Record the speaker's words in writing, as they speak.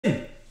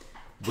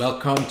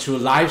Welcome to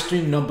live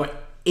stream number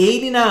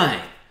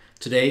 89.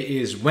 Today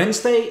is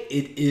Wednesday.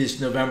 It is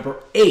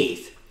November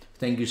 8th.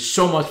 Thank you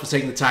so much for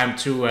taking the time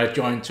to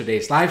join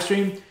today's live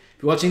stream. If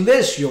you're watching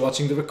this, you're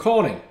watching the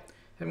recording.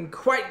 Haven't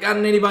quite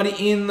gotten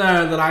anybody in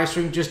the live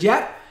stream just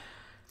yet.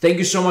 Thank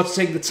you so much for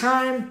taking the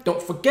time.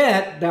 Don't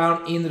forget,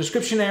 down in the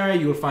description area,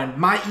 you will find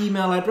my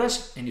email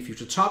address. Any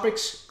future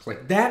topics,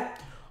 click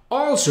that.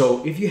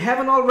 Also, if you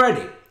haven't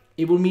already,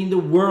 it will mean the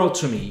world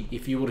to me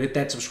if you would hit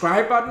that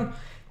subscribe button.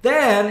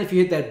 Then, if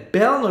you hit that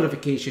bell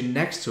notification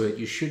next to it,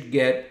 you should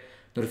get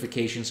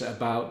notifications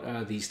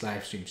about these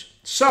live streams.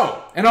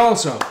 So, and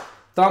also,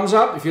 thumbs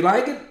up if you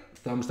like it,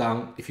 thumbs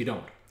down if you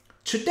don't.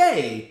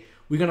 Today,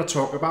 we're going to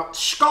talk about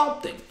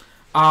sculpting.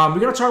 We're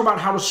going to talk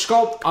about how to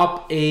sculpt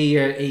up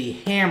a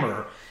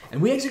hammer.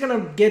 And we're actually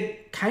going to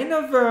get kind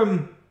of,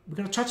 we're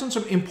going to touch on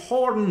some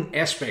important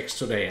aspects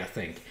today, I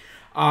think.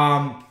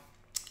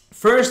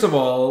 First of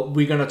all,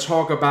 we're going to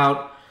talk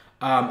about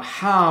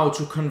how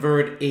to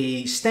convert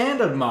a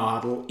standard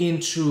model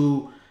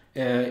into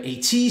a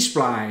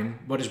T-spline,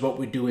 what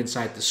we do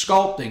inside the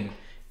sculpting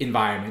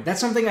environment. That's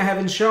something I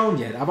haven't shown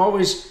yet. I've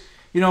always,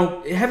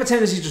 have a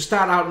tendency to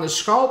start out in the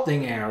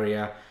sculpting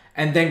area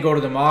and then go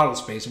to the model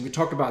space, and we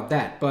talked about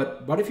that.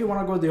 But what if you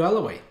want to go the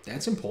other way?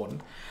 That's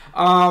important.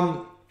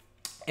 And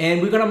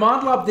we're going to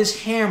model up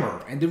this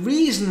hammer. And the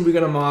reason we're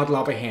going to model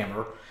up a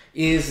hammer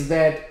is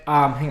that,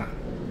 hang on.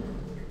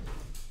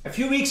 A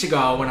few weeks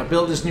ago, when I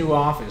built this new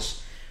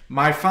office,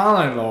 my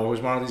father-in-law, who's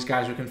one of these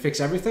guys who can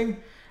fix everything,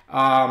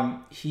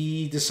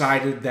 he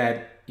decided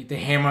that the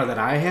hammer that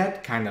I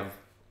had kind of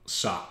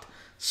sucked.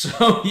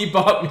 So he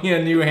bought me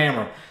a new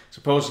hammer.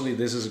 Supposedly,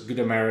 this is a good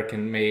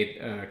American-made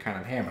kind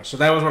of hammer. So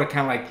that was what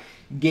kind of like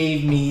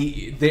gave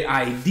me the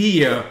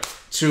idea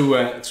to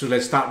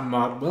let's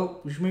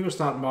start we should maybe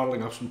start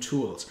modeling up some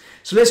tools.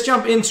 So let's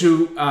jump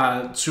into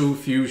Tool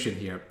Fusion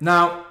here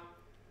now.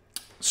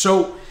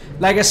 So,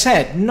 like I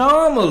said,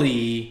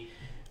 normally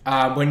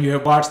when you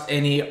have watched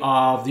any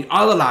of the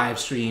other live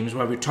streams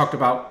where we talked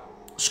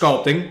about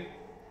sculpting,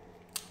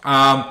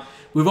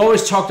 we've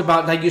always talked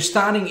about that you're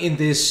starting in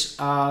this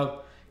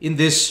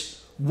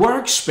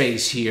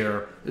workspace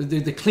here,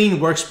 the clean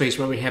workspace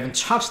where we haven't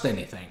touched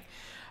anything.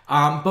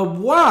 But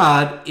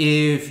what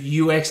if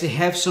you actually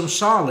have some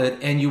solid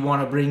and you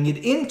want to bring it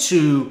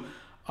into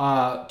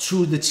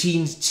to the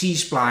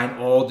T-spline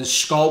or the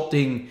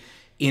sculpting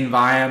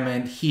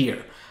environment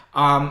here?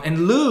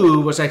 And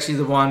Lou was actually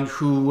the one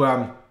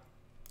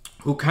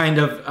who kind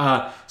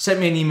of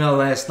sent me an email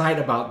last night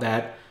about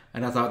that,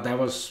 and I thought that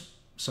was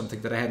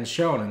something that I hadn't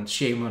shown, and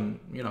shame on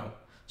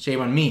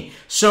me.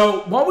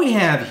 So what we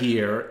have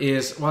here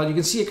is, well, you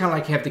can see it kind of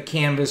like have the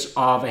canvas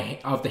of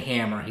the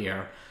hammer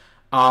here,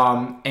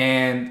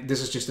 and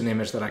this is just an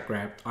image that I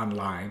grabbed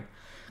online.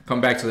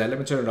 Come back to that. Let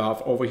me turn it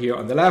off. Over here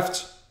on the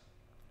left,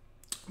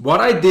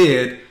 what I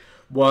did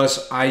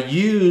was I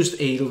used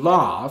a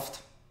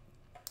loft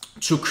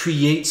to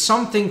create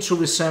something to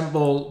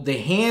resemble the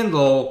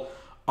handle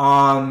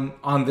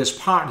on this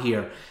part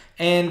here.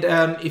 And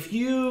if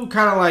you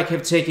kind of like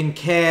have taken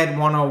CAD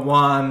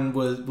 101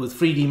 with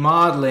 3D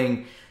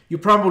modeling, you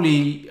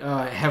probably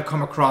have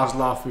come across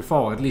loft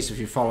before, at least if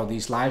you follow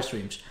these live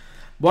streams.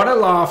 What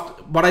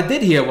I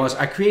did here was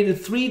I created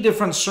 3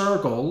 different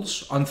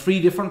circles on 3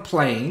 different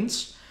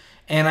planes,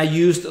 and I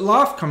used the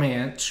loft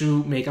command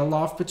to make a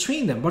loft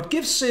between them. What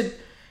gives it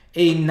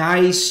a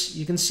nice,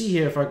 you can see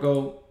here if I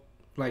go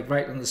like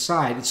right on the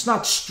side, it's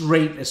not a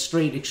straight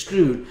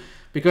extrude,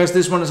 because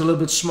this one is a little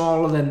bit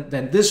smaller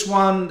than this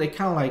one. They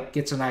kind of like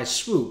gets a nice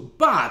swoop.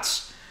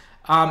 But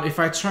if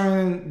I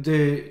turn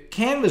the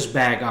canvas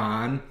back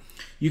on,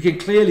 you can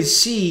clearly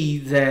see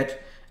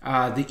that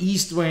the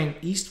east wing,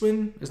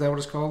 is that what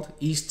it's called?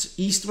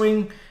 East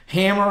wing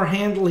hammer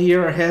handle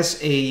here has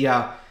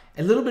a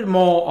little bit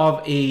more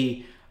of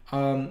a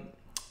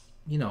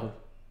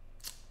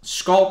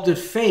sculpted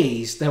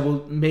face that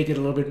will make it a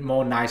little bit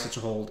more nicer to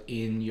hold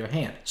in your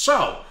hand.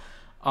 So,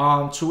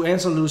 to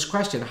answer Lou's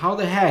question, how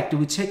the heck do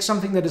we take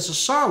something that is a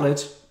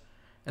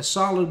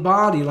solid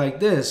body like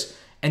this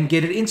and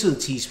get it into the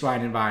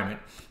T-spline environment?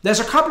 There's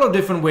a couple of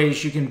different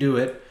ways you can do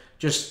it,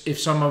 just if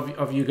some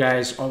of you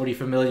guys are already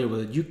familiar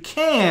with it. You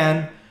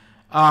can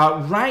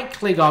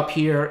right-click up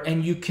here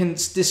and you can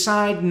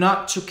decide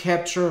not to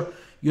capture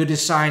your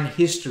design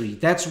history.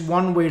 That's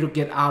one way to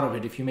get out of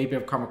it if you maybe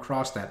have come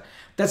across that.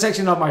 That's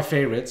actually not my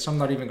favorite, so I'm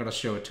not even going to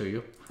show it to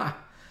you.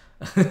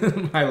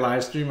 My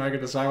live stream, I can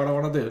decide what I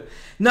want to do.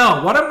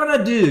 No, what I'm going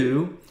to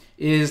do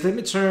is, let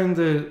me turn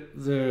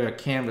the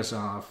canvas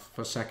off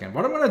for a second.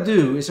 What I'm going to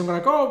do is I'm going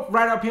to go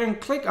right up here and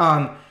click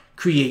on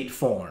Create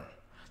Form.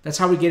 That's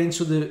how we get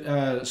into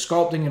the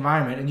sculpting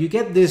environment. And you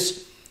get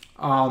this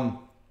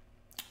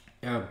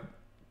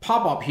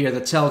pop-up here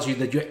that tells you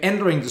that you're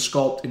entering the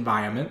sculpt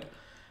environment.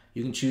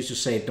 You can choose to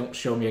say, don't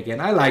show me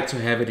again. I like to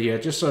have it here,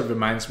 just so it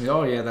reminds me,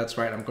 oh yeah, that's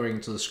right, I'm going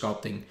into the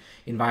sculpting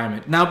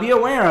environment. Now be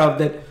aware of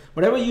that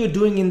whatever you're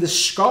doing in the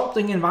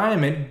sculpting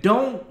environment,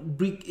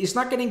 it's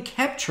not getting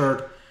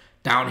captured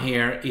down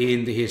here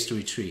in the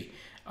history tree.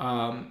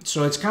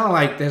 So it's kind of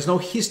like there's no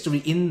history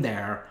in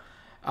there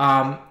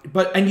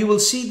And you will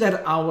see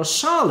that our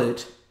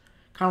solid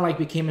kind of like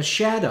became a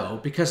shadow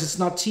because it's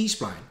not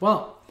T-spline.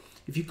 Well,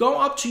 if you go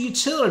up to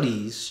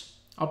utilities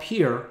up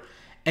here,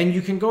 and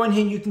you can go in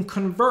here and you can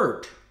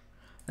convert.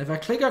 If I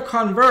click on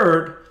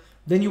convert,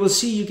 then you will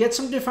see you get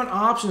some different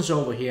options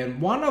over here,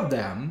 and one of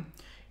them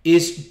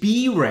is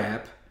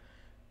B-rep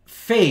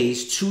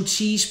phase to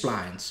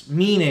T-splines,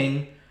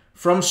 meaning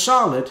from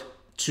solid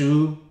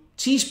to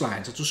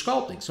T-splines or to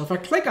sculpting. So if I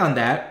click on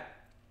that,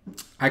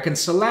 I can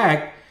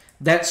select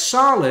that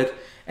solid,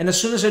 and as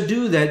soon as I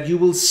do that, you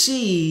will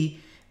see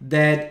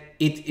that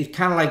it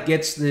kind of like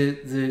gets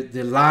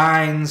the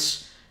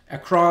lines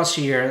across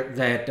here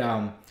that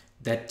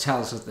that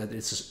tells us that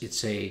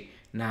it's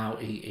now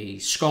a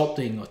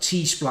sculpting or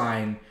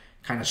T-spline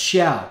kind of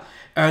shell.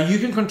 You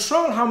can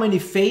control how many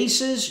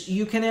faces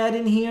you can add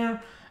in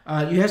here.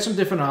 You have some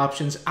different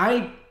options.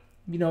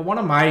 One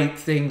of my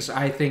things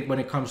I think when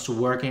it comes to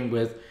working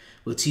with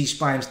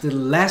T-splines, the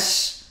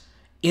less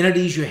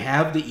entities you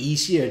have, the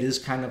easier it is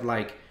kind of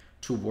like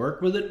to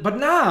work with it. But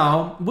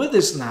now, with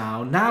this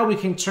now we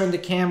can turn the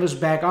canvas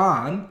back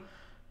on.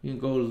 You can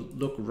go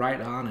look right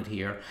on it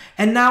here.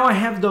 And now I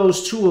have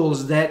those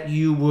tools that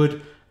you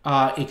would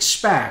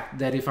expect,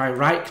 that if I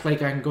right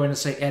click, I can go in and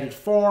say edit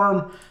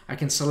form. I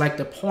can select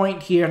a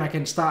point here and I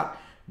can start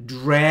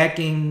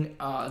dragging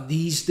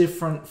these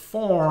different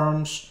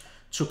forms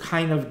to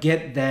kind of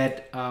get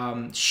that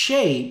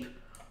shape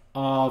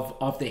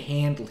of the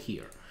handle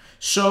here.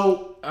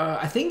 So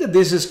I think that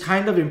this is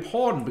kind of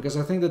important, because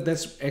I think that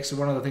that's actually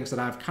one of the things that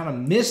I've kind of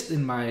missed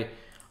in my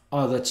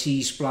other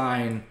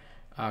T-spline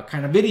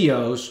kind of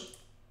videos,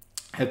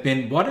 have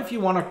been, what if you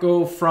want to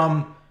go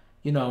from,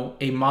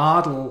 a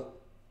model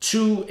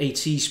to a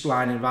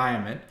T-spline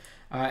environment?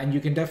 And you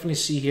can definitely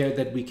see here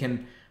that we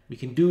can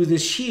do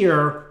this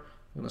here.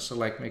 I'm going to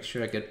select, make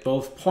sure I get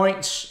both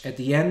points at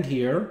the end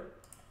here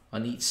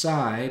on each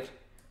side,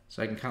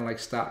 so I can kind of like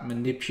start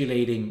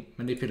manipulating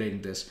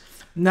this.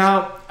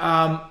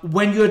 Now,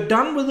 when you're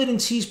done with it in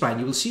T-spline,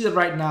 you will see that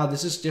right now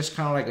this is just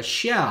kind of like a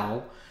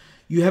shell.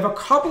 You have a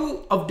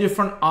couple of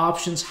different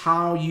options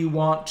how you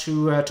want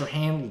to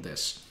handle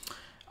this.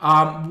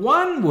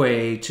 One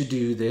way to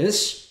do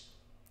this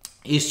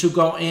is to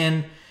go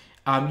in,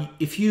 and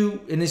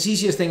the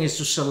easiest thing is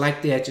to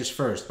select the edges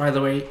first. By the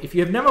way, if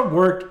you have never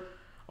worked,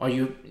 or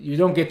you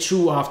don't get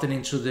too often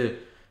into the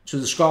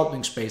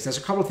sculpting space, there's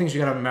a couple of things you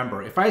gotta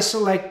remember. If I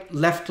select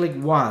left click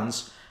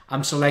once,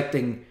 I'm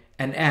selecting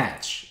an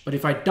edge. But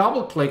if I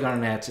double click on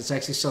an edge, it's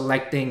actually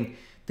selecting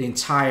the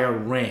entire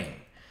ring.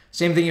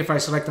 Same thing if I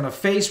select on a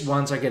face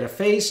once, I get a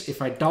face.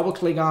 If I double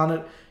click on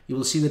it, you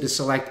will see that it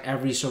select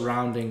every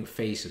surrounding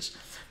faces.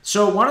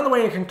 So one of the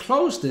way I can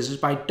close this is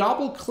by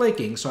double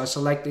clicking. So I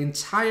select the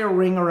entire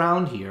ring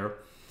around here.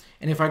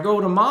 And if I go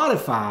to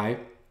modify,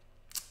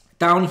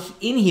 down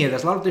in here,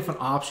 there's a lot of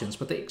different options,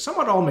 but they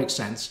somewhat all make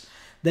sense.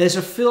 There's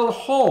a fill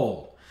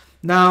hole.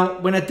 Now,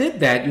 when I did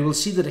that, you will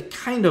see that it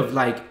kind of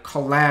like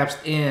collapsed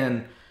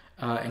in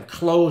and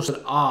closed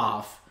it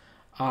off.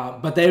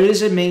 But there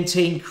is a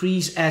maintain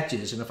crease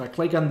edges. And if I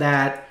click on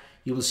that,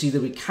 you will see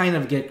that we kind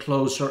of get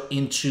closer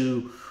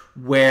into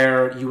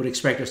where you would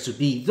expect us to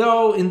be.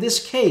 Though in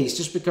this case,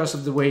 just because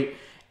of the way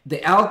the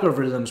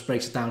algorithms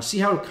breaks it down, see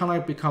how it kind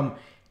of become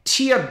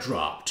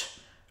teardropped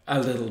a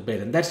little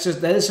bit. And that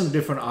is some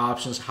different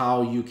options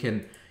how you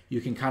can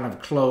kind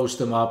of close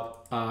them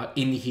up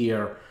in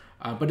here.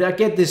 But I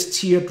get this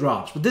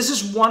teardrops. But this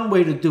is one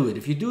way to do it.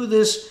 If you do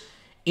this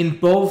in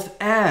both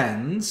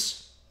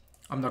ends,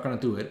 I'm not going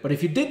to do it, but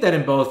if you did that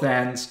in both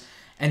ends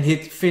and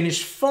hit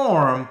finish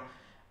form,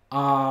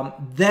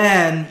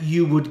 then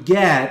you would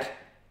get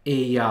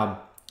a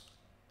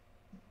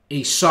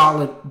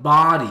solid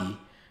body.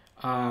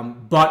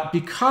 But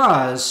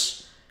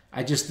because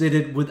I just did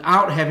it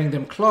without having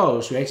them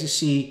close, you actually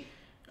see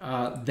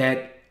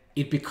that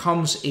it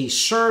becomes a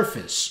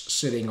surface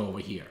sitting over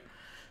here.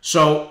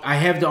 So I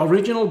have the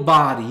original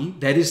body,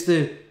 that is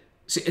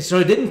so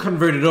I didn't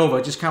convert it over,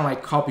 I just kind of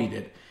like copied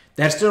it.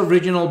 That's the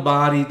original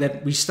body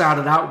that we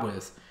started out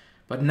with.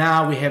 But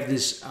now we have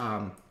this,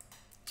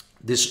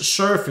 this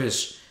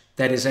surface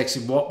that is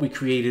actually what we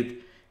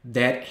created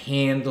that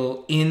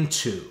handle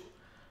into.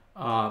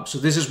 So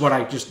this is what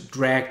I just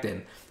dragged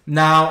in.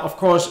 Now, of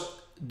course,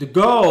 the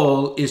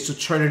goal is to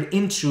turn it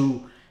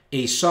into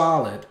a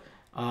solid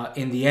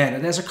in the end.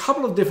 And there's a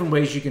couple of different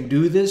ways you can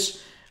do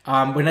this.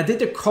 When I did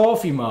the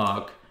coffee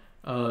mug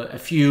I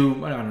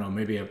don't know,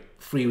 maybe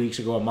 3 weeks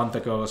ago, a month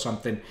ago or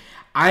something,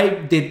 I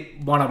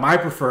did one of my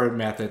preferred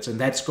methods, and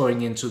that's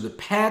going into the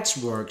patch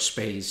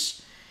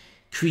workspace,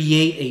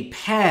 create a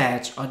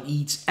patch on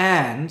each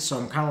end. So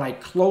I'm kind of like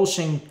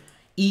closing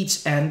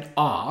each end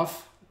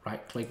off,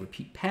 right click,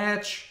 repeat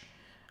patch.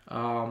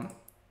 I'm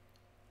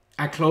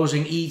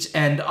closing each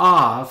end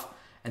off,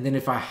 and then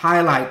if I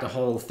highlight the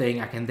whole thing,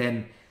 I can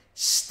then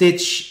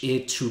stitch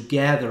it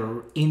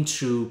together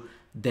into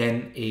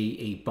then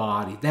a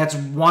body. That's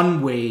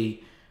one way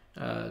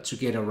to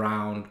get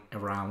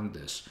around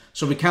this.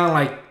 So we kind of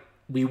like,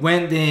 we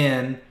went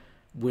in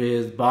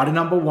with body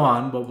number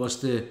one. What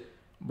was the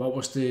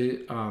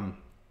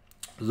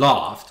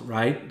loft,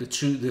 right?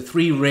 The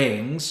three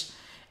rings,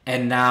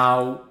 and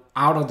now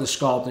out of the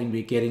sculpting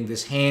we're getting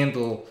this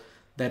handle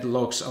that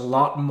looks a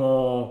lot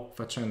more,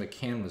 if I turn the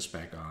canvas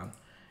back on,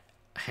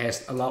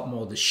 has a lot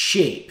more the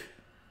shape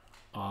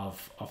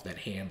of that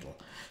handle.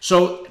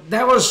 So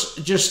that was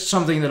just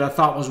something that I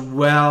thought was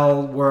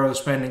well worth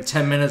spending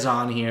 10 minutes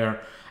on here.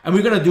 And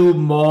we're gonna do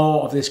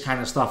more of this kind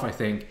of stuff, I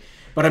think.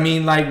 But I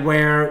mean, like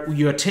where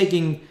you're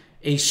taking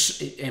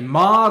a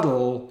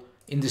model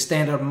in the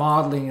standard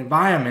modeling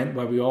environment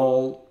where we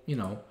all, you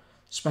know,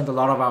 spend a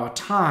lot of our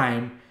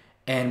time,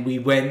 and we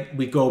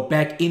go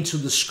back into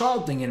the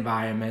sculpting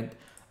environment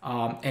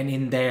and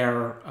in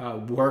there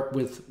work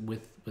with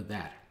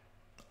that.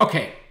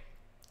 Okay,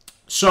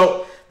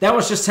 so that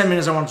was just 10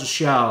 minutes I wanted to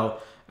show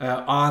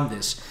on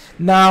this.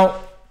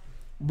 Now,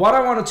 what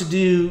I wanted to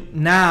do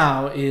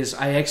now is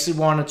I actually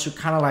wanted to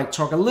kind of like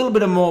talk a little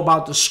bit more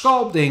about the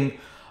sculpting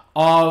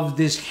of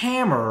this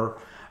hammer.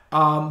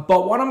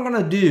 But what I'm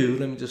gonna do,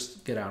 let me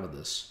just get out of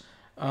this.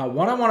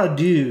 What I wanna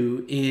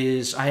do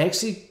is I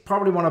actually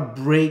probably wanna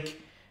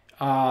break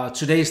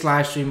today's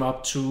live stream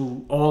up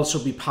to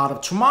also be part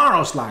of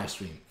tomorrow's live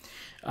stream.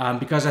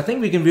 Because I think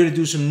we can really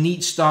do some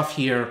neat stuff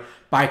here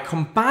by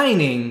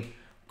combining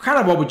kind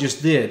of what we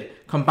just did,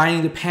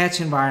 combining the patch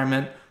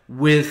environment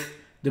with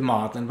the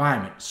model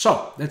environment.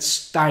 So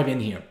let's dive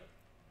in here.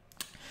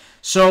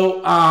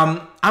 So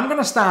I'm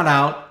gonna start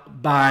out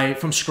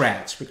from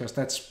scratch, because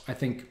that's, I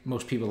think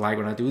most people like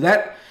when I do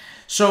that.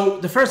 So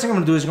the first thing I'm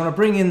gonna do is I'm gonna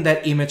bring in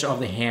that image of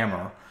the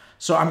hammer.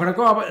 So I'm gonna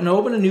go up and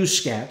open a new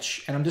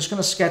sketch, and I'm just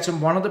gonna sketch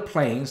on one of the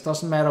planes,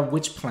 doesn't matter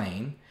which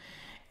plane.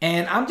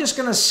 And I'm just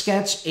gonna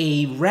sketch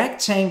a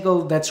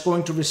rectangle that's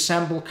going to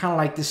resemble kind of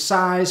like the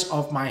size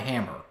of my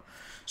hammer.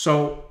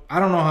 So I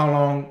don't know how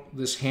long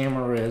this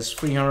hammer is,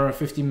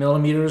 350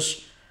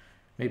 millimeters,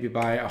 maybe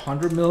by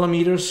 100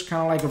 millimeters,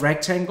 kind of like a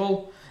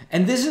rectangle.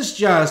 And this is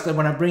just that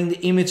when I bring the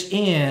image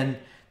in,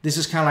 this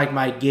is kind of like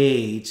my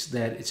gauge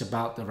that it's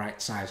about the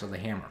right size of the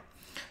hammer.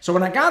 So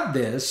when I got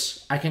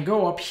this, I can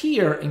go up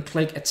here and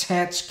click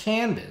Attach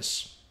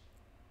Canvas.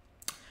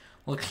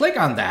 We'll click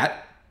on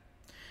that,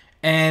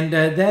 and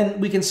then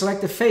we can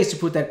select the face to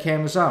put that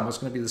canvas on. It's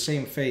going to be the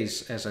same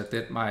face as I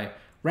did my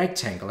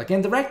rectangle.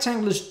 Again, the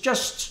rectangle is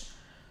just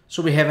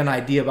so we have an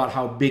idea about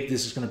how big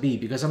this is going to be,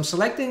 because I'm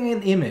selecting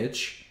an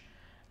image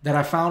that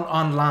I found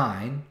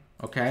online,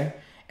 okay?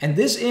 And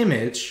this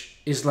image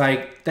is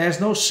like,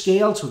 there's no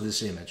scale to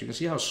this image. You can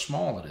see how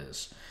small it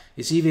is.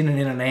 It's even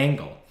in an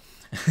angle.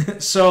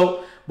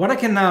 So what I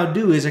can now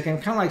do is I can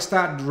kind of like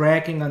start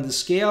dragging on the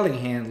scaling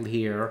handle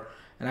here,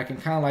 and I can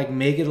kind of like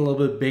make it a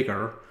little bit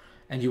bigger.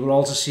 And you will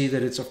also see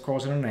that it's of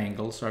course in an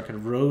angle, so I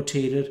can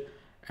rotate it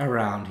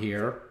around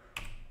here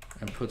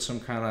and put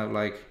some kind of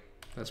like,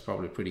 that's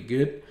probably pretty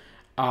good.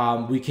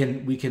 We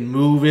can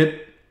move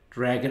it,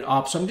 drag it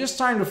up. So I'm just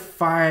trying to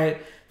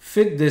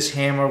fit this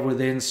hammer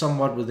within,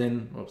 somewhat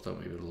within, oops, that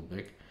may be a little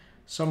big,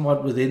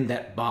 somewhat within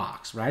that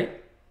box,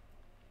 right?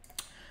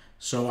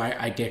 So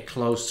I get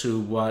close to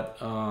what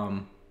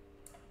I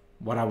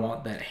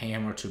want that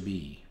hammer to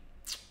be.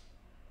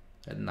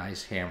 That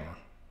nice hammer.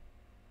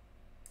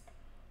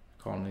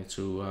 Calling it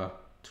to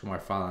my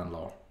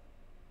father-in-law.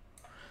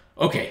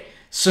 Okay,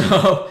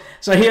 so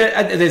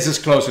here this is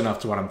close enough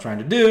to what I'm trying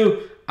to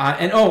do.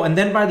 And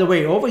then by the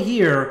way, over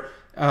here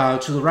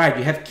to the right,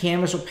 you have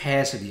canvas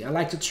opacity. I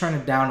like to turn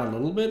it down a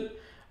little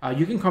bit.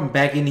 You can come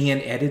back in here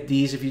and edit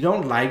these. If you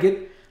don't like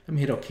it, let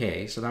me hit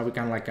OK. So now we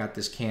kind of like got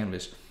this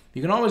canvas.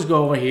 You can always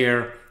go over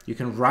here. You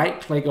can right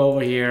click over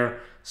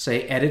here,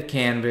 say edit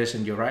canvas,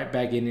 and you're right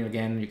back in here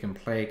again. You can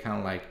play kind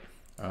of like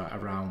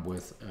around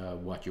with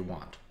what you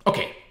want.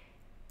 Okay.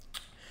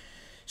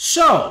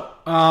 So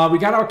we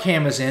got our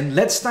canvas in.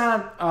 Let's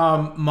start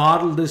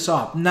model this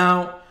up.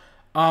 Now,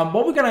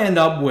 what we're going to end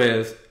up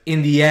with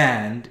in the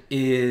end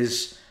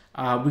is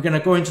we're going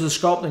to go into the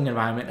sculpting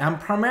environment. I'm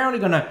primarily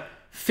going to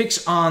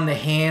fix on the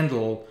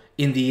handle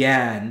in the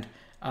end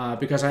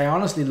because I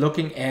honestly,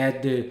 looking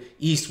at the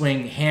East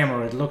Wing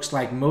hammer, it looks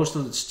like most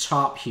of its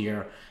top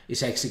here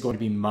is actually going to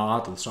be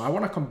modeled. So I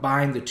want to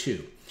combine the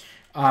two.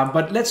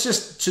 But let's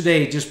just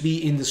today just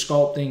be in the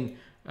sculpting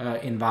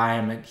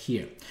environment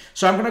here.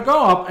 So I'm going to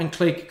go up and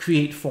click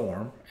Create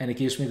Form, and it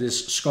gives me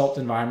this Sculpt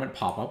environment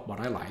pop-up, what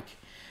I like.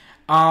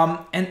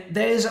 And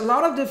there's a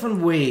lot of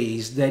different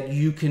ways that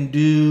you can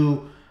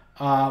do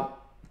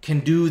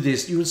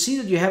this. You will see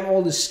that you have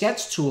all the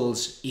sketch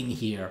tools in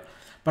here.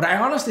 But I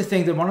honestly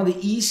think that one of the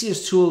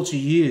easiest tools to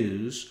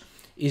use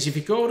is if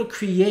you go to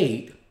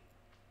Create,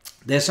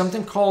 there's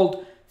something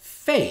called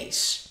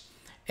Face.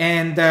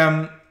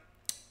 And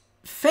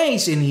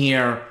Face in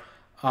here,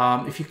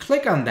 if you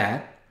click on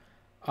that,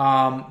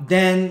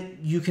 then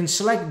you can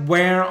select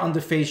where on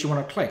the face you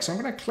want to click. So I'm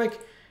going to click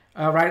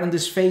right on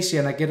this face here,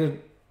 and I get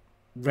it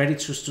ready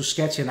to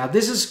sketch here. Now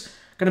this is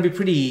going to be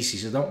pretty easy,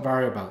 so don't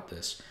worry about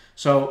this.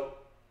 So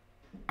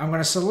I'm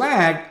going to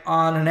select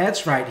on an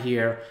edge right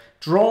here,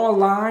 draw a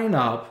line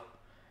up,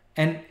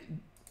 and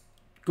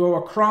go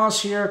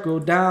across here, go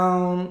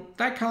down,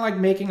 that kind of like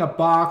making a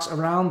box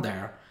around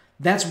there.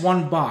 that's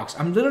one box.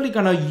 I'm literally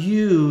gonna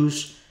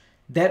use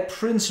that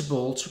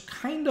principle to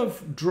kind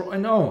of draw.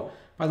 And oh,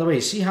 by the way,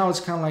 see how it's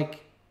kind of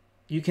like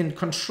you can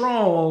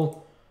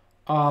control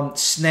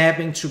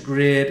snapping to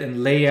grid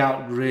and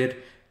layout grid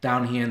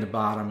down here in the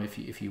bottom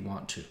if you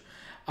want to.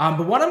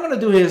 But what I'm going to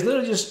do here is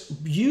literally just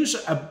use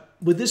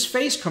with this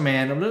face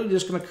command. I'm literally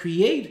just going to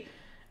create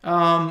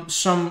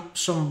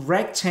some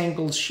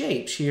rectangle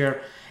shapes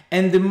here,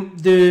 and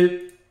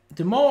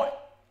the more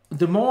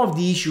of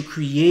these you're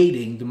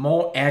creating, the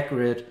more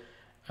accurate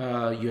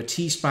your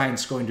T-spine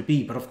is going to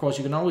be. But of course,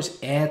 you can always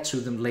add to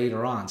them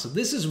later on. So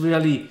this is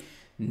really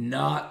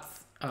not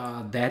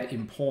that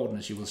important,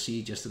 as you will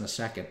see just in a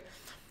second.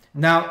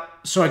 Now,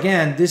 so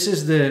again, this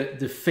is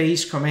the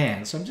face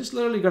command. So I'm just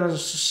literally going to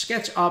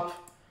sketch up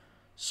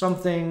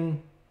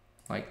something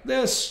like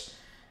this.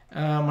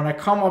 When I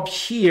come up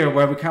here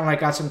where we kind of like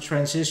got some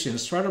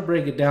transitions, try to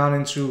break it down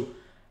into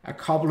a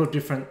couple of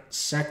different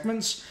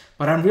segments,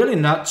 but I'm really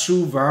not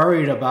too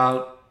worried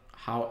about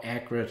how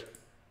accurate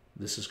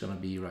this is going to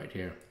be right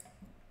here,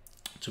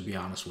 to be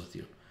honest with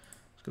you.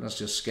 I'm going to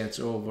just sketch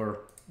over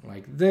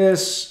like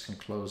this and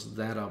close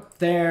that up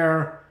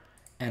there,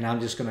 and I'm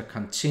just going to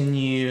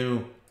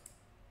continue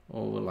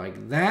over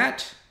like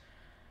that.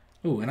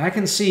 Oh, and I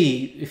can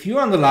see, if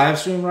you're on the live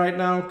stream right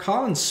now,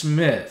 Colin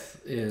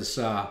Smith is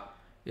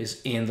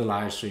in the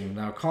live stream.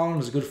 Now, Colin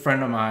is a good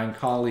friend of mine,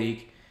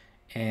 colleague,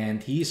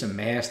 and he's a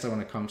master when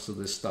it comes to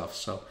this stuff.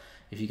 So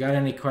if you got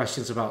any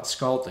questions about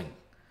sculpting,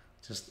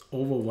 just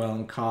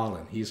overwhelm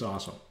Colin. He's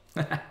awesome.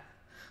 All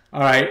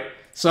right,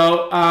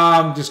 so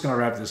I'm just going to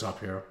wrap this up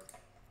here.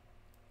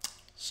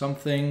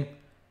 Something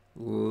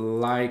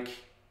like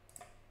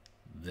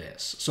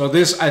this. So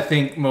this, I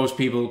think most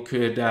people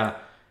could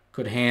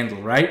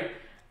handle, right?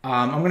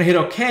 I'm going to hit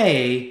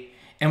OK.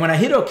 And when I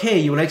hit OK,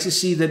 you will actually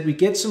see that we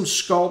get some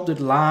sculpted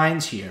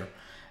lines here.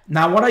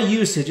 Now, what I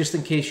used here, just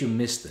in case you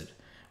missed it,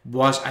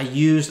 was I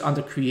used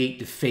under create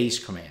the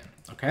face command,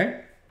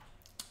 okay?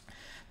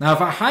 Now,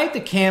 if I hide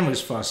the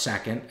canvas for a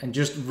second and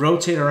just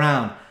rotate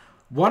around,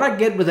 what I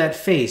get with that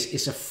face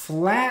is a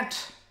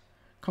flat,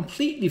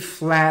 completely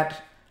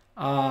flat,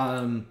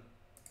 kind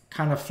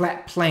of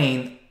flat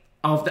plane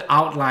of the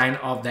outline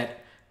of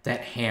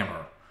that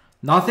hammer.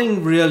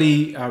 Nothing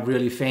really,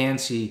 really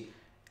fancy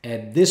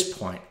at this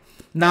point.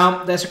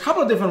 Now, there's a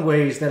couple of different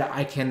ways that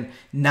I can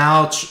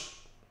now,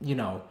 you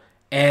know,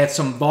 add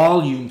some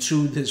volume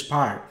to this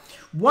part.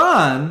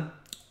 One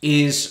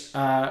is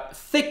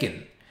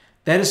thicken.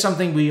 That is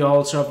something we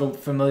also are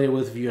familiar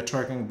with if you're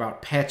talking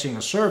about patching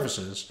of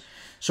surfaces.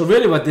 So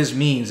really what this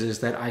means is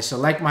that I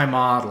select my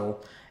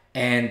model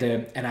and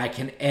I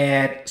can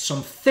add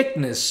some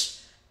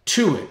thickness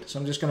to it. So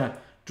I'm just going to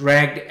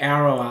drag the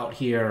arrow out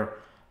here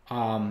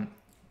and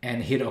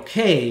hit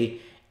OK.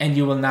 And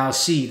you will now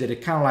see that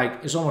it kind of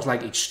like, it's almost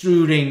like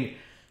extruding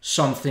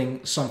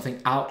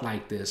something out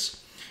like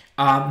this.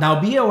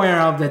 Now be aware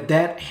of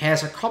that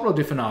has a couple of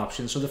different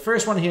options. So the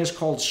first one here is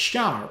called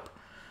sharp,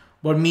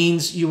 what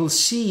means you will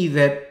see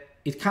that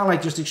it kind of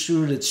like just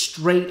extruded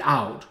straight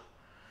out,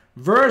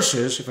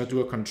 versus if I do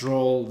a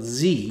Control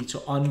Z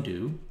to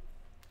undo,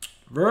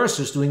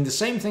 versus doing the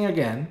same thing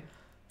again,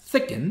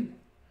 thicken,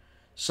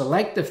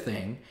 select the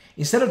thing.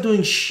 Instead of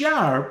doing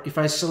sharp, if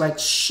I select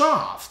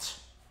soft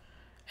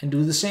and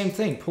do the same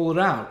thing, pull it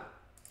out,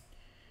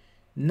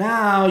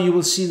 now you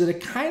will see that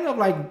it kind of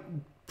like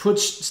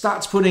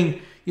starts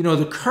putting, you know,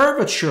 the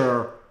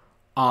curvature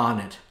on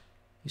it.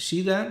 You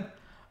see that?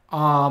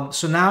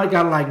 So now it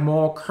got like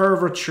more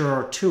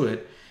curvature to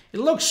it. It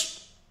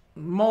looks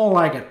more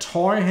like a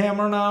toy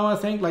hammer now, I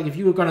think. Like if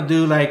you were gonna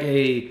do like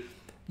a,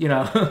 you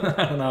know,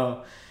 I don't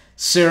know,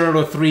 0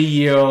 to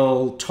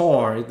 3-year-old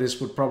toy,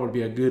 this would probably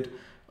be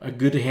a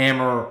good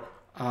hammer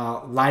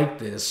like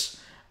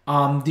this.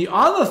 The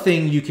other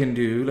thing you can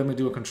do, let me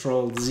do a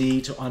Control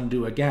Z to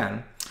undo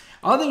again.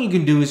 Other thing you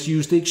can do is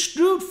use the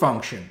extrude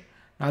function.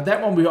 Now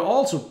that one we are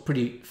also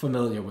pretty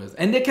familiar with.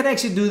 And they can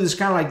actually do this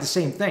kind of like the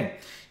same thing.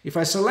 If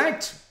I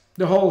select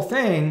the whole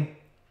thing,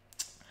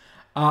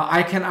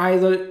 I can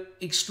either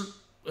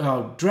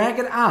drag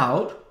it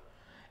out,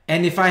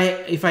 and if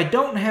I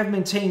don't have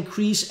maintain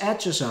crease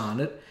edges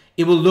on it,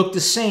 it will look the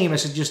same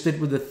as it just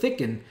did with the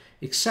thicken,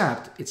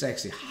 except it's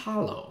actually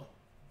hollow.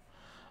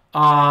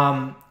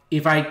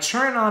 If I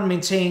turn on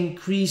maintain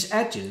crease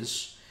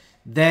edges,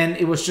 then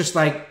it was just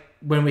like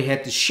when we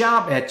had the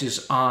sharp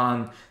edges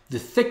on the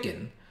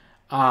thicken,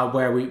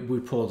 where we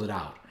pulled it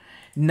out.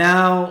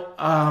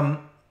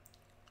 Now,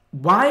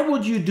 why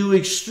would you do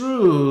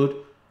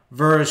extrude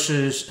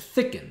versus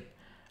thicken?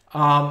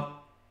 Well,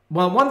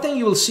 one thing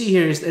you will see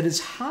here is that it's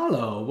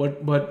hollow.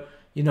 What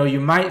you know, you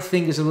might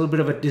think is a little bit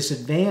of a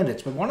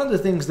disadvantage. But one of the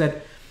things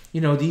that,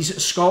 you know, these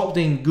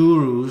sculpting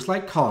gurus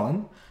like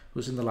Colin,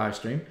 who's in the live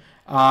stream,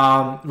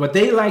 what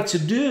they like to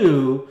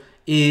do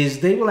is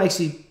they will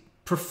actually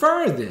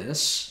prefer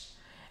this,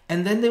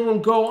 and then they will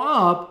go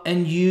up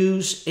and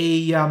use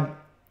a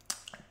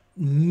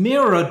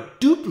mirror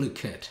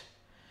duplicate.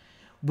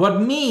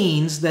 What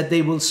means that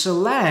they will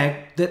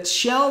select that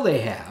shell they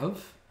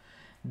have,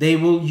 they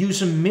will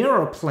use a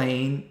mirror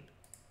plane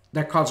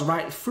that cuts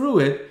right through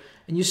it.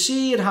 And you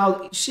see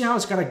how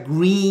it's got a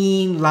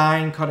green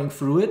line cutting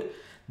through it.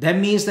 That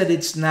means that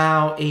it's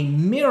now a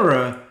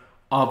mirror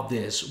of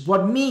this.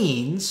 What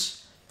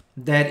means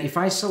that if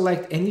I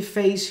select any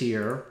face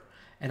here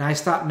and I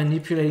start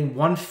manipulating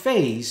one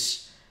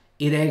face,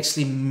 it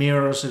actually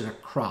mirrors it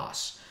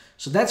across.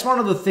 So that's one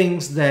of the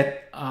things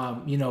that,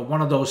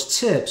 one of those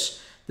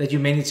tips that you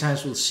many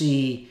times will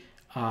see,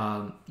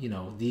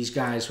 these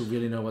guys who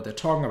really know what they're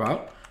talking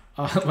about,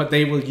 what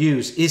they will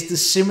use is the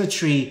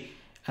symmetry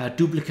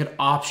duplicate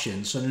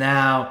option. So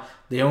now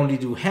they only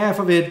do half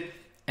of it,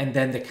 and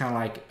then they're kind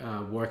of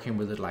like working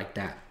with it like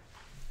that.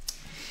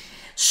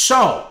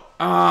 So,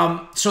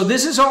 so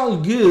this is all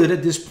good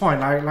at this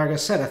point. Like I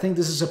said, I think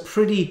this is a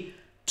pretty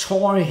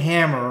toy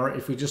hammer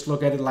if we just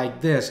look at it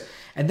like this.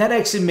 And that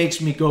actually makes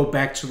me go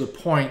back to the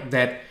point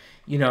that,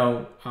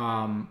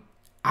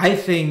 I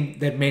think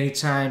that many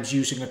times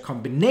using a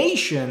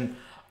combination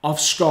of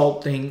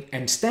sculpting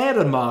and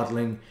standard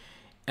modeling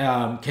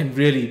can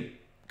really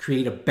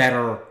create a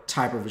better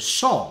type of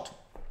result.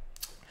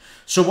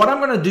 So what I'm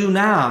going to do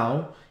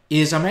now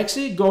is I'm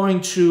actually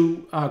going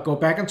to go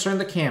back and turn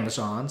the canvas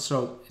on.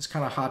 So it's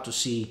kind of hard to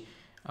see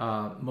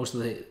most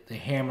of the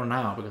hammer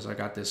now because I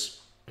got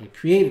this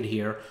created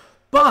here.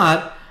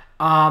 But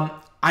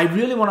I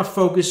really want to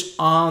focus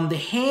on the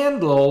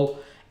handle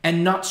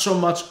and not so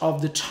much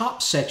of the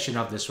top section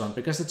of this one,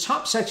 because the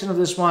top section of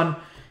this one,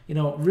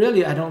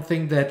 really I don't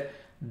think that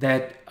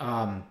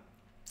the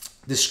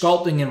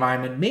sculpting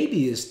environment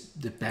maybe is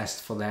the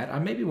best for that. I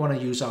maybe want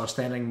to use our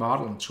standing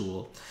modeling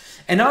tool.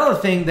 Another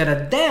thing that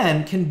a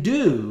Dan can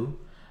do,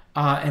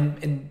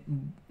 and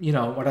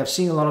what I've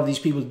seen a lot of these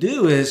people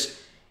do is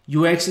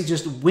you actually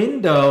just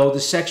window the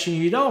section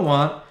you don't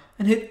want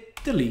and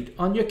hit delete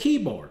on your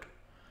keyboard.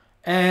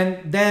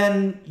 And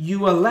then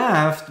you are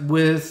left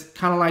with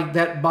kind of like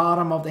that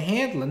bottom of the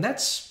handle, and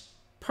that's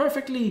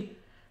perfectly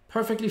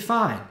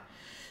fine.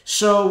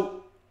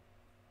 So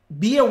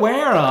be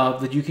aware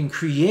of that you can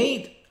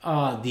create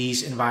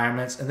these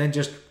environments and then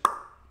just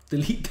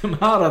delete them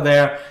out of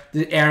there,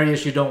 the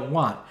areas you don't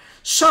want.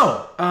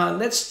 So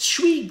let's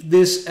tweak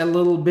this a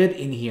little bit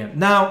in here.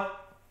 Now,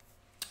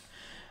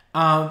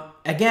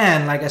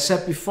 again, like I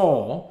said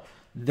before,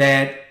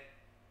 that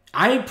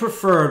I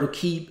prefer to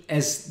keep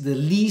as the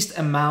least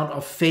amount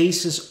of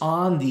faces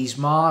on these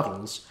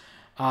models.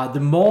 The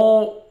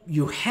more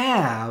you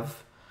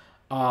have,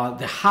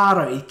 the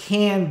harder it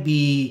can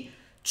be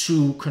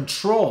to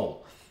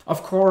control.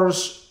 Of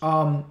course,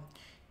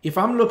 if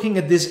I'm looking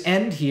at this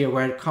end here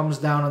where it comes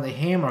down on the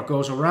hammer,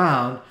 goes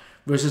around,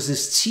 versus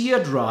this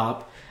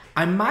teardrop,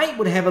 I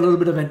would have a little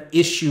bit of an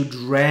issue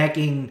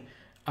dragging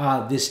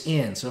this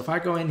in. So if I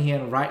go in here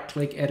and right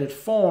click edit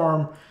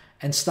form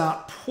and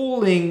start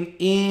pulling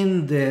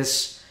in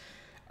this,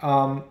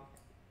 I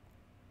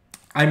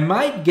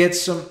might get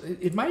some,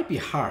 it might be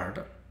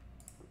hard.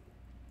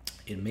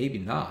 It may be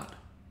not.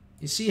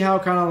 You see how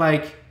kind of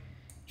like,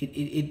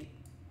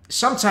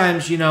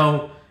 sometimes,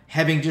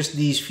 having just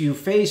these few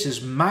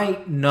faces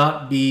might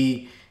not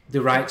be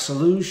the right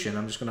solution.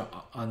 I'm just gonna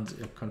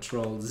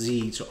Control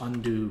Z to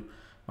undo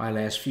my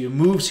last few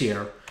moves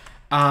here.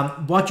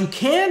 What you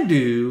can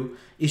do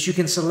is you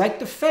can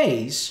select the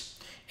face,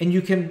 and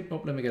you can,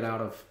 let me get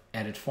out of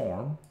edit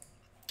form.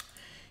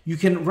 You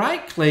can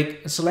right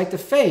click and select the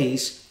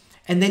face,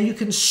 and then you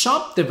can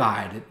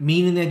subdivide it,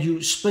 meaning that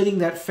you're splitting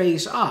that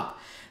face up.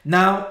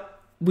 Now,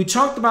 we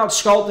talked about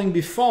sculpting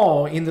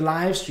before in the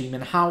live stream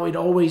and how it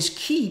always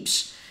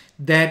keeps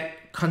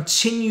that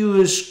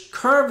continuous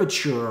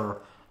curvature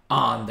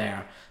on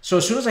there. So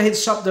as soon as I hit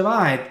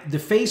subdivide, the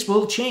face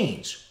will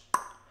change.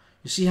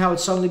 You see how it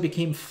suddenly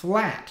became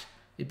flat?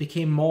 It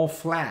became more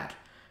flat,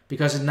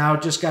 because it now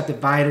just got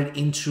divided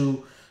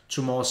into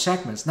more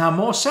segments. Now,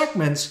 more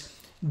segments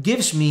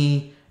gives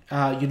me,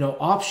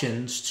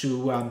 options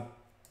to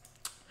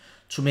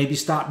maybe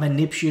start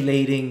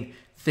manipulating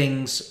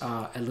things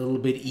a little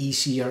bit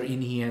easier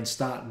in here and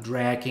start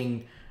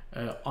dragging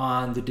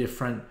on the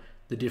different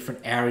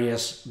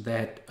areas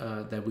that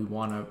we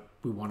wanna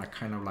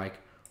kind of like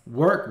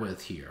work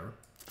with here.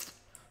 So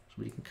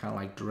we can kind of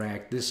like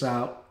drag this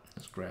out.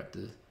 Let's grab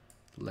the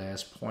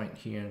last point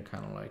here and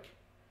kind of like.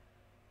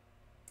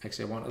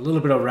 Actually, I want a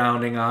little bit of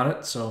rounding on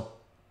it. So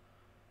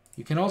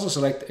you can also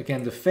select,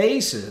 again, the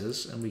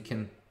faces, and we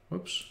can,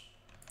 whoops,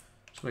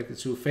 select the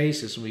two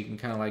faces, and we can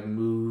kind of like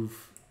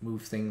move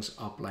things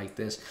up like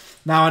this.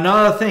 Now,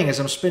 another thing, as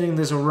I'm spinning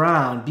this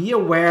around, be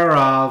aware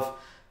of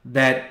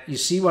that. You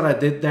see what I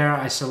did there?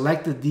 I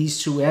selected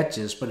these two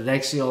edges, but it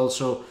actually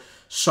also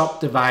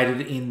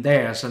subdivided in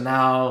there. So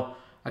now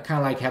I kind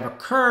of like have a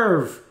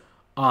curve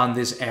on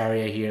this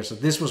area here. So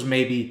this was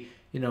maybe,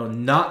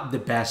 not the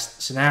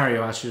best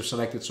scenario. I should have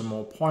selected some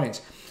more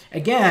points.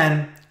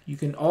 Again, you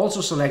can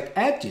also select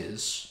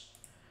edges,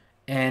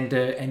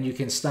 and you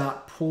can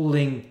start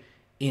pulling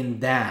in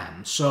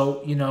them.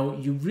 So,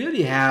 you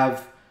really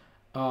have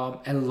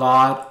a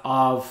lot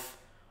of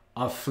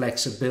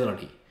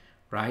flexibility,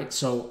 right?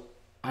 So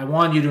I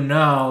want you to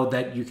know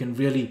that you can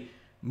really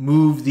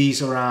move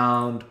these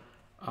around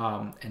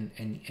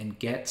and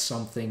get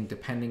something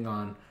depending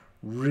on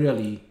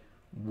really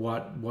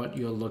what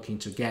you're looking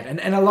to get.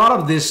 And a lot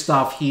of this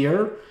stuff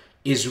here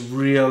is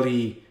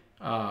really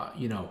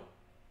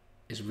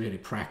is really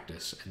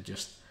practice and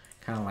just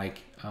kind of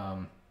like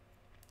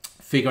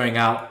figuring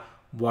out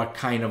what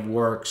kind of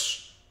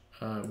works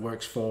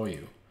for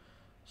you.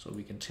 So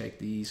we can take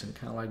these and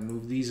kind of like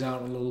move these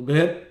out a little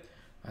bit.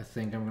 I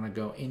think I'm gonna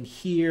go in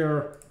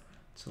here,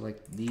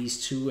 select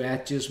these two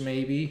edges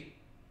maybe.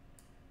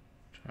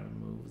 Try to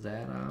move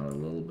that out a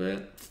little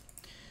bit.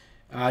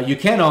 You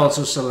can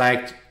also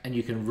select and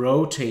you can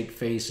rotate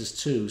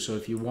faces too. So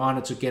if you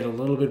wanted to get a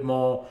little bit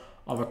more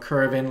of a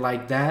curve in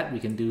like that, we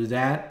can do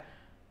that.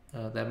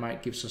 That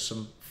might give us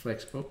some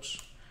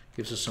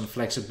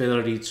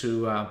flexibility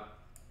to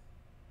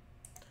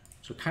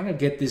kind of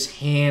get this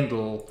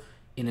handle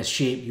in a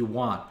shape you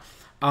want.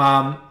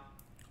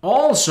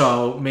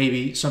 Also,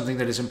 maybe something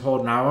that is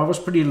important. Now, I was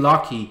pretty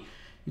lucky.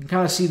 You can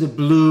kind of see the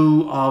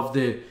blue of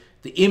the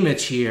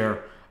image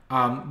here.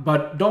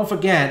 But don't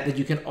forget that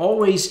you can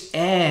always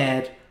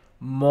add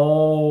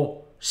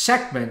more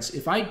segments.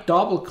 If I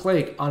double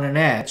click on an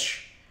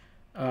edge,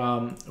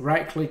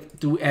 right click,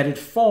 do edit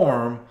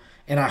form,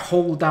 and I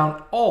hold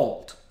down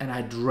Alt and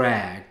I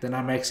drag, then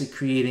I'm actually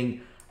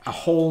creating a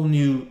whole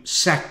new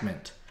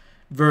segment.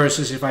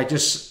 Versus if I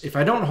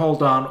don't hold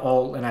down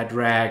Alt and I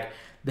drag,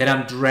 then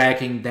I'm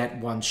dragging that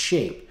one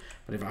shape.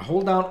 But if I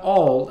hold down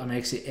Alt, I'm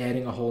actually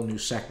adding a whole new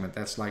segment.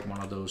 That's like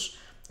one of those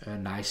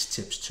nice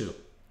tips too.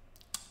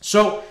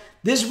 So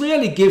this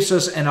really gives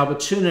us an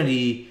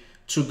opportunity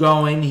to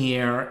go in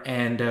here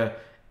and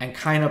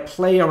kind of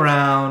play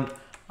around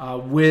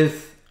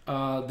with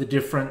the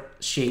different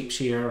shapes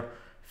here,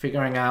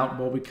 figuring out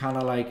what we kind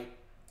of like,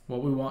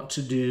 what we want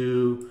to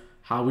do,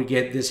 how we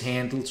get this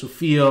handle to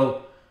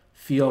feel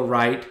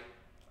right.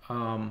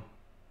 I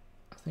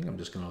think I'm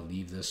just gonna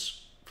leave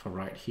this for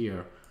right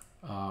here,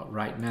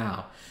 right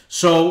now.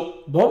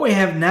 So what we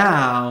have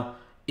now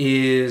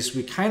is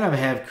we kind of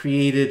have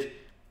created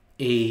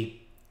a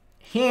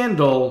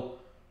handle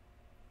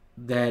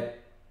that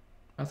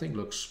I think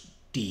looks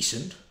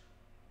decent.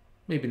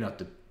 Maybe not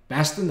the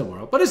best in the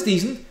world, but it's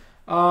decent.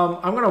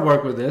 I'm gonna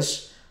work with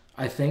this.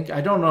 I think.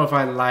 I don't know if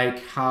I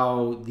like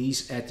how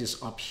these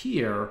edges up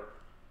here,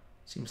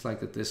 seems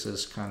like that this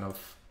is kind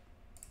of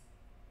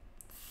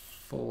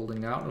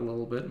folding out a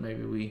little bit.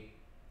 Maybe we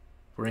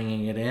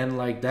bringing it in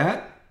like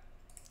that.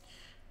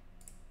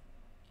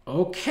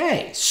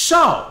 Okay,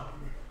 so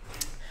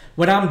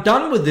when I'm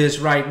done with this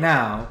right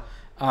now,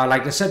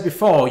 like I said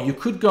before, you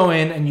could go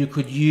in and you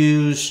could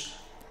use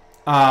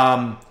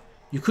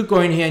go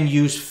in here and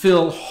use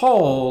fill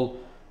hole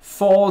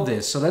for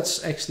this. So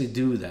let's actually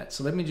do that.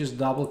 So let me just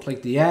double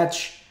click the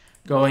edge,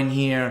 go in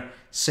here,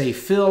 say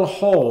fill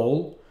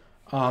hole,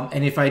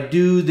 and if I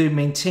do the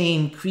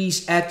maintain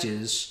crease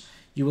edges,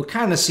 you will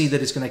kind of see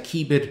that it's going to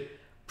keep it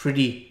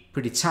pretty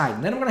tight.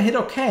 And then I'm going to hit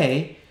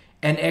OK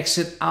and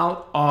exit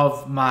out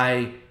of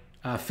my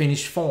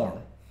finished form.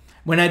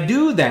 When I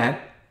do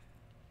that,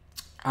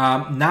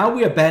 now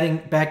we are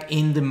back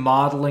in the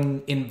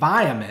modeling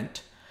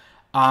environment,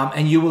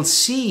 and you will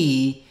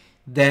see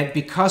that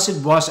because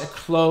it was a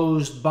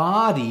closed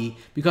body,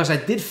 because I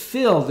did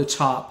fill the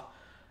top,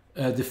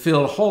 the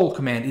fill hole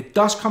command, it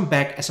does come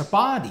back as a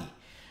body.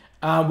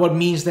 What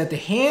means that the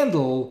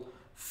handle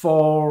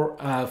for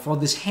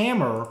this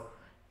hammer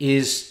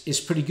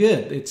is pretty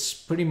good. It's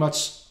pretty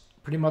much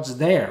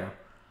there.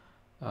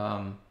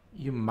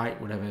 You might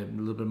would have a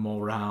little bit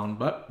more round,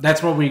 but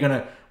that's what we're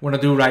gonna want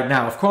to do right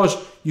now. Of course,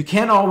 you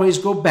can always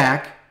go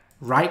back,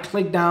 right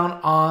click down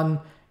on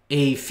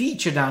a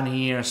feature down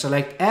here,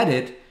 select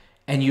edit,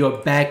 and you're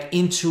back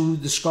into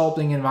the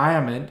sculpting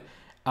environment.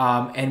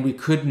 And we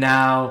could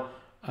now,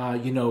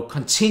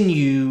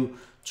 continue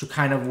to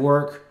kind of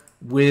work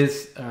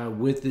with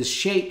this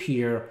shape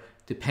here,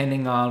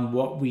 depending on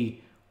what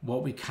we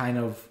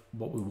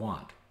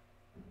want.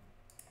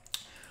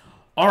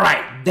 All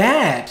right,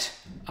 that,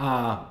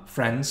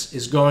 friends,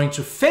 is going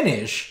to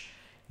finish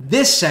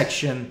this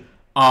section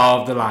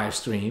of the live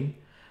stream.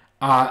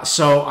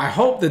 So I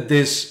hope that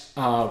this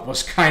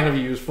was kind of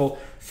useful.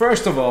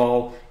 First of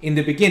all, in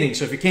the beginning,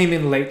 so if you came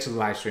in late to the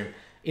live stream,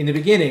 in the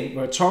beginning,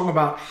 we're talking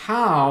about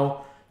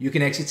how you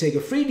can actually take a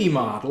 3D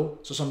model,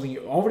 so something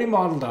you already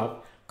modeled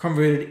up,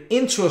 convert it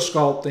into a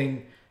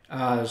sculpting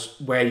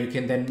where you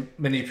can then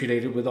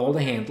manipulate it with all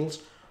the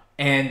handles,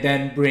 and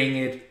then bring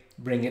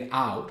it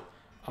out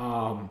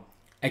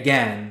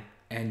again,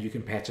 and you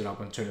can patch it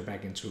up and turn it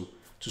back into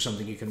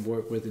something you can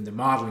work with in the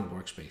modeling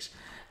workspace.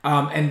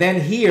 And then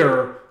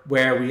here,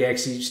 where we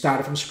actually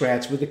started from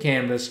scratch with the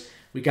canvas,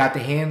 we got the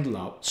handle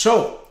up.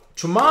 So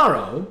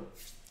tomorrow,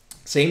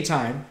 same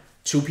time,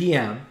 2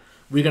 p.m.,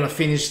 we're gonna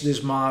finish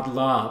this model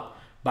up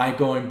by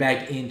going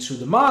back into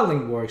the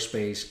modeling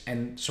workspace.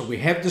 And so we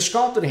have the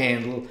sculpted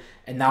handle,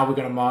 and now we're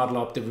gonna model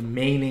up the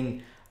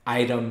remaining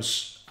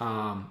items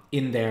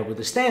in there with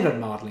the standard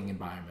modeling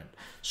environment.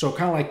 So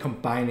kind of like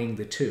combining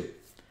the two.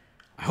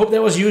 I hope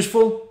that was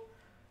useful.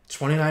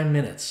 29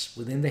 minutes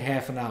within the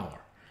half an hour.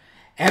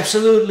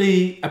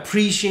 absolutely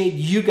appreciate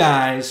you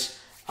guys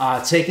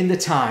taking the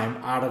time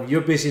out of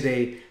your busy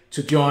day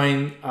to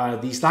join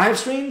these live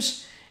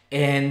streams.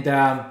 And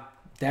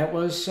that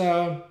was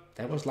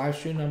live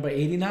stream number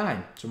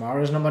 89.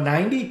 Tomorrow is number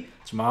 90.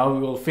 Tomorrow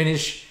we will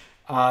finish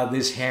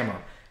this hammer.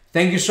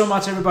 Thank you so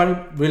much, everybody.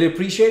 Really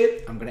appreciate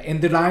it. I'm going to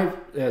end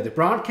the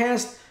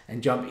broadcast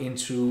and jump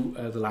into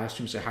the live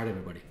stream. Say hi to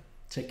everybody.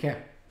 Take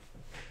care.